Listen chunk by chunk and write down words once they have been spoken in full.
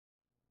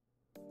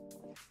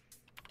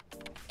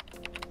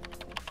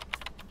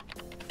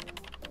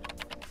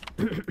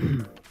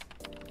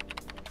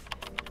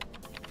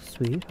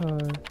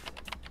Sweetheart.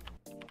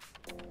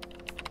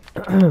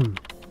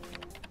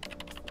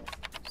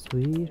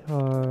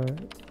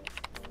 Sweetheart.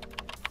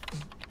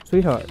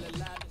 Sweetheart.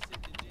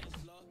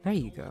 There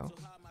you go.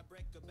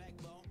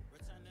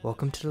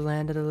 Welcome to the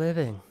land of the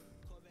living.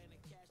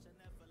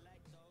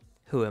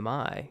 Who am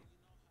I?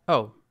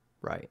 Oh,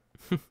 right.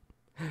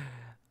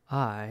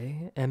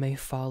 I am a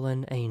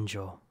fallen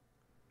angel.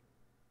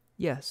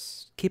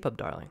 Yes, keep up,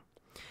 darling.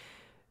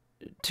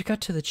 To cut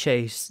to the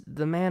chase,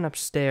 the man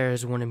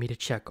upstairs wanted me to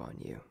check on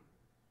you.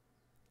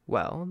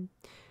 Well,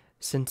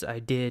 since I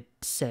did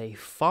say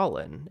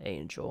fallen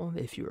angel,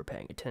 if you were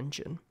paying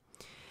attention,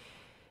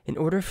 in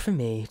order for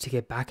me to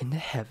get back into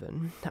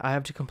heaven, I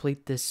have to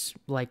complete this,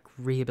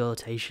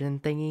 rehabilitation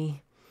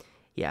thingy.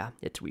 Yeah,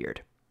 it's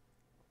weird.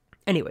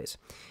 Anyways,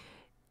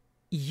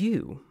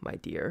 you, my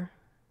dear,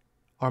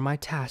 are my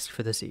task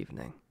for this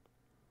evening.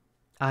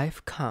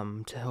 I've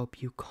come to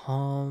help you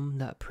calm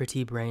that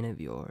pretty brain of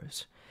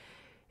yours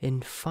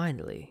and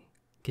finally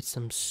get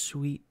some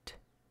sweet,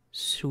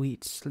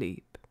 sweet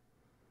sleep.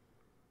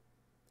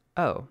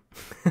 Oh,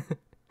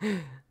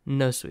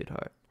 no,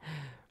 sweetheart.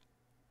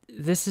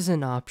 This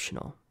isn't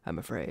optional, I'm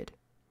afraid.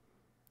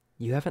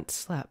 You haven't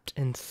slept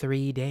in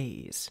 3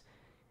 days,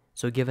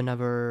 so give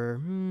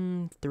another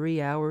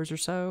 3 hours or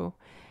so,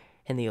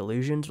 and the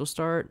illusions will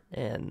start,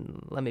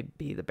 and let me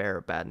be the bearer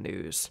of bad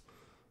news.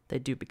 They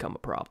do become a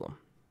problem.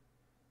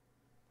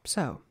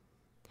 So,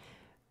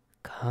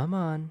 come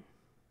on.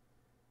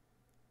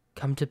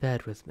 Come to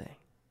bed with me.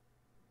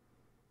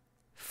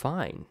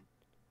 Fine.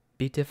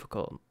 Be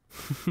difficult.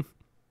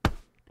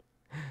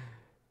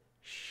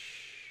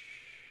 Shh.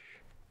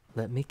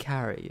 Let me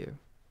carry you.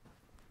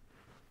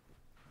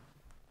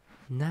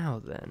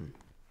 Now then,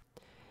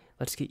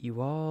 let's get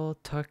you all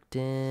tucked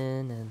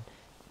in and...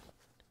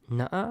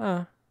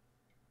 Nuh-uh.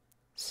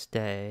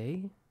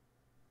 Stay.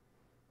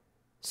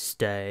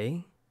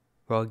 Stay,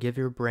 or I'll give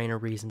your brain a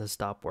reason to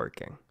stop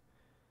working.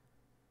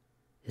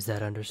 Is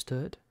that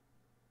understood?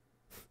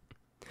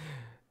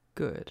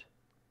 Good.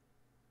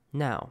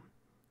 Now,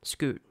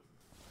 scoot.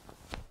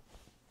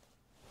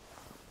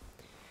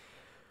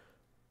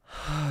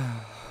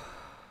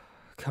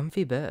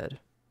 Comfy bed.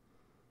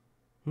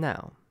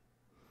 Now,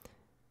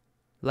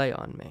 lay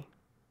on me.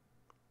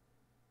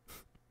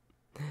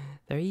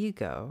 There you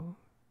go.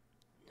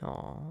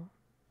 Aw,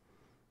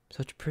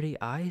 such pretty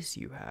eyes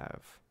you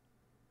have.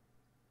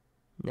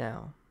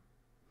 Now,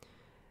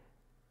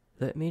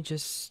 let me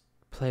just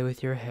play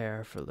with your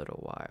hair for a little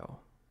while.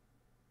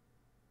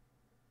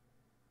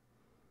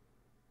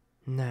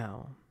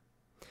 Now,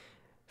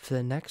 for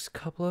the next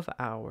couple of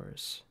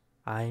hours,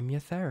 I am your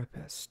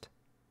therapist.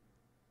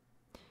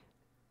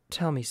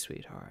 Tell me,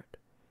 sweetheart,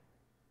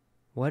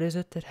 what is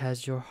it that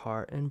has your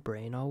heart and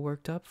brain all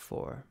worked up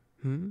for,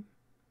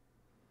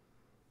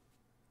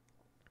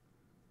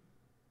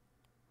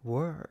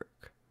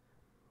 Work.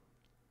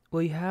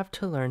 Well, you have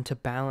to learn to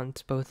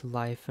balance both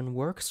life and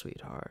work,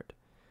 sweetheart.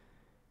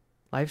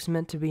 Life's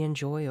meant to be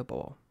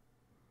enjoyable.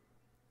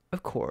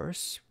 Of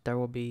course, there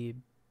will be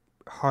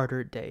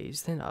harder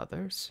days than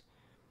others,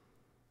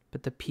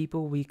 but the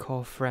people we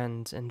call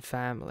friends and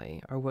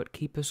family are what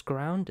keep us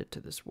grounded to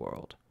this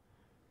world.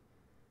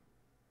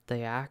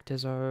 They act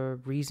as our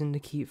reason to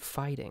keep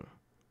fighting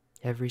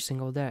every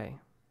single day.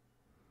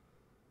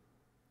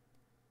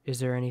 Is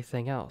there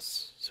anything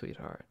else,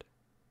 sweetheart?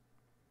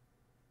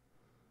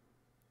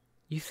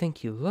 You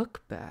think you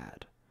look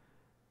bad?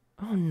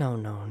 Oh, no,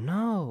 no,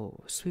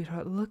 no.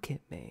 Sweetheart, look at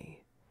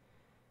me.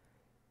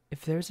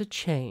 If there's a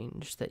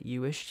change that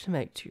you wish to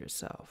make to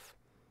yourself,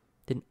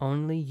 then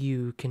only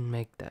you can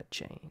make that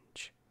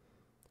change.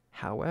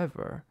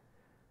 However,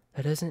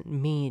 that doesn't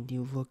mean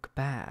you look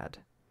bad.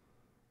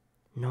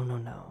 No, no,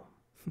 no.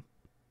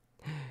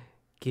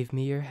 Give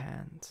me your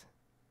hand.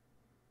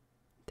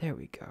 There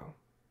we go.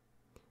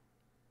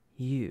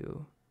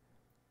 You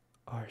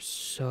are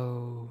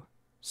so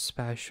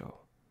special.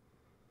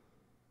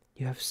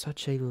 You have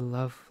such a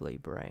lovely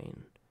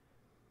brain.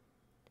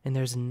 And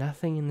there's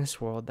nothing in this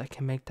world that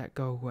can make that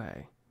go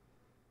away.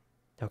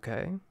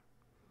 Okay?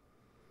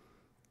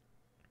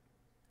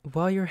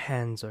 While your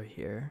hands are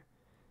here,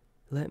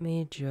 let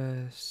me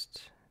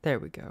just... There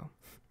we go.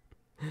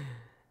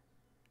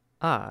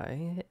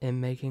 I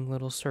am making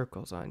little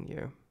circles on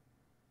you.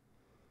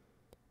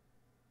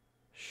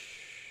 Shh.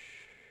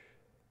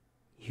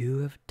 You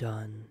have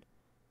done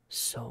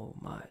so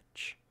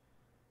much.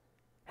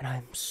 And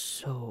I'm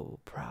so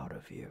proud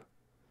of you.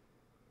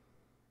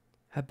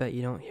 I bet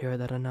you don't hear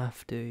that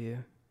enough, do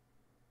you?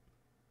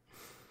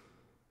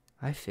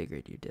 I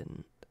figured you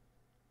didn't.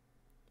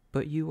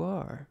 But you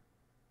are.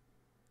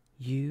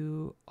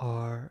 You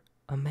are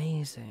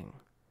amazing.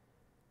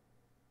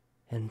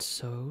 And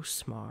so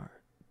smart.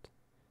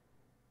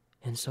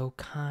 And so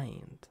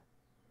kind.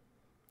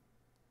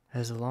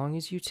 As long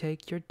as you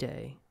take your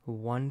day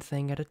one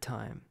thing at a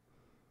time,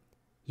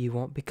 you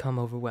won't become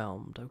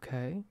overwhelmed,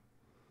 okay?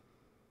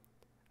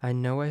 I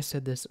know I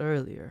said this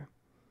earlier,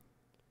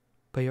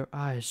 but your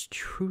eyes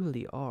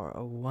truly are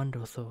a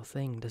wonderful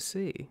thing to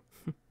see.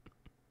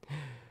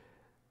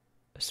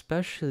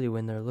 Especially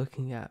when they're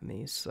looking at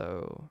me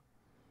so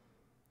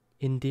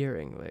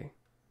endearingly.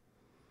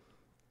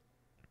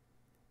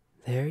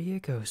 There you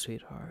go,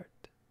 sweetheart.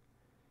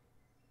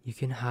 You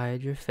can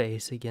hide your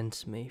face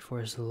against me for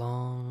as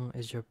long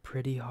as your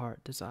pretty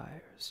heart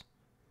desires.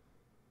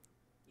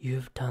 You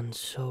have done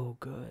so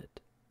good,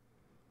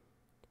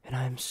 and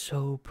I am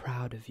so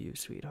proud of you,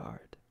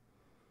 sweetheart.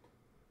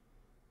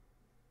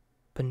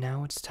 But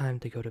now it's time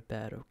to go to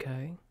bed,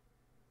 okay?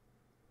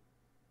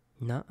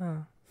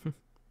 Nuh-uh.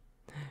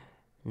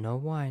 No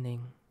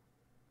whining.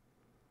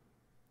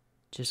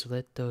 Just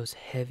let those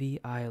heavy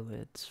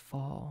eyelids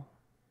fall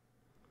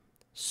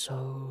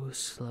so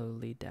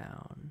slowly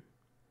down.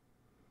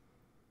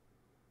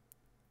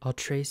 I'll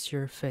trace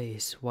your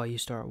face while you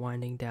start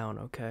winding down,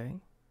 okay?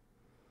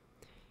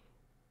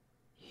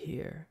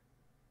 Here,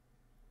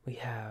 we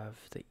have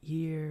the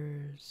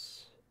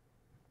ears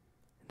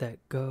that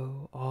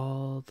go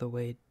all the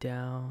way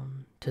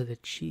down to the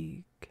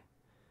cheek,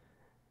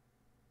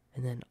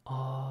 and then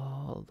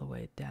all the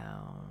way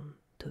down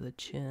to the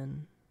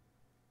chin,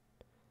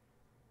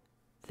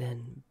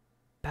 then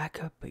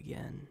back up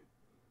again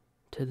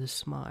to the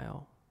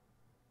smile,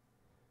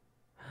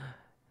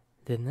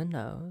 then the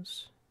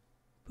nose,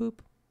 boop,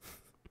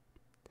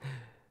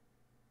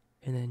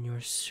 and then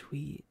your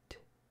sweet,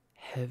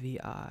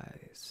 heavy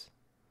eyes,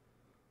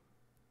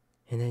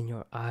 and then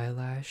your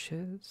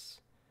eyelashes,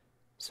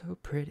 so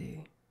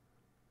pretty,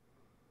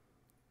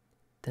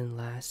 then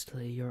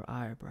lastly your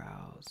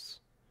eyebrows,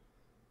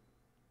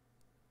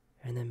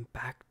 and then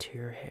back to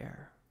your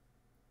hair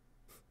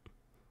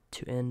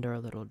to end our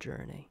little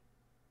journey.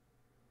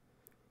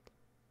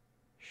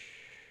 Shh.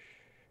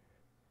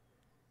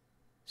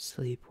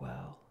 Sleep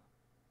well,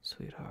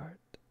 sweetheart,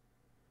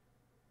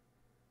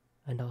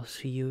 and I'll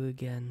see you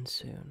again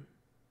soon.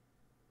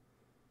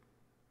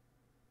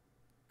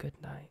 Good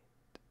night.